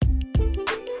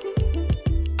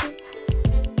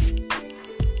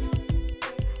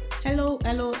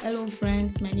Hello,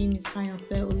 friends. My name is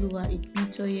Ayanfe Oluwa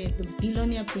Ibitoye, the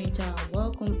Billionaire Printer.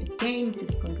 Welcome again to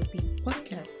the Control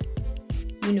podcast.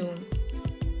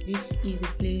 This is a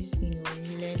place, you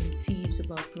learn the tips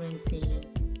about printing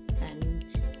and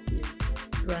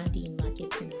branding,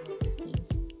 marketing, and all these things.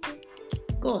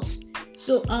 Of course.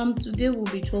 So, today we'll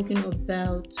be talking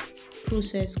about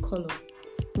process color.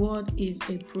 What is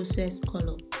a process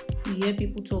color? You hear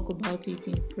people talk about it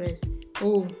in press.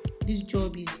 Oh, this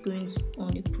job is going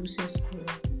on a process color.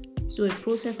 So a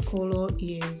process color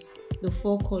is the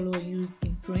 4 color used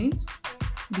in print.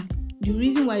 The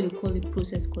reason why they call it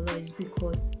process color is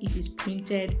because it is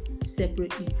printed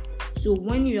separately. So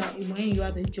when you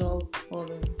have a job of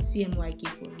CMYK,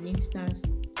 for instance,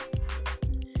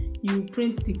 you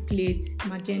print the plate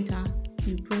magenta,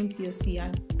 you print your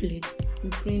cyan plate, you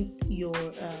print your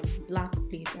black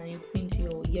plate, and you print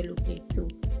your yellow plate. So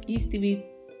these three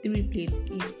plates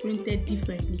is printed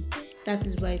differently. That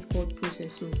is why it's called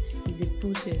process. So it's a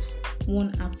process,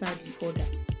 one after the other.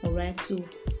 Alright, so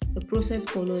the process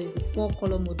color is the 4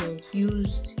 color models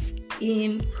used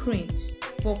in print.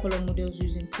 4 color models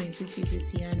used in print, which is the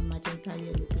cyan, magenta,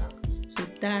 yellow, black. So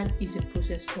that is a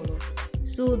process color.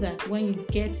 So that when you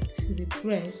get to the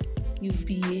press, you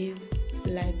behave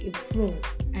like a pro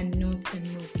and not a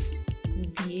novice. You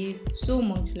behave so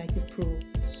much like a pro.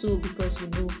 So because you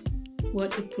know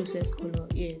what a process color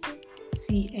is.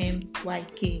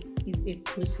 CMYK is a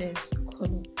process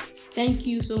color. Thank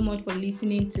you so much for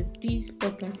listening to this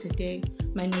podcast today.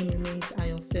 My name remains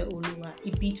Ayanfe Oluwa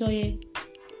Ibitoye,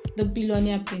 the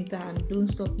Billionaire Printer, and don't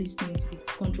stop listening to the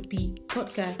Control P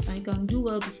podcast. And you can do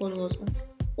well to follow us on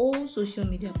all social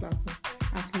media platforms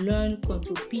as Learn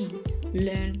Control P,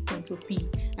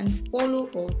 and follow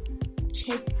or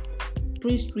check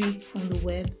Prince Street on the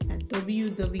web at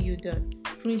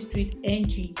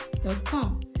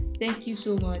www.princestreetng.com. Thank you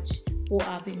so much for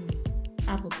having me.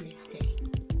 Have a blessed day.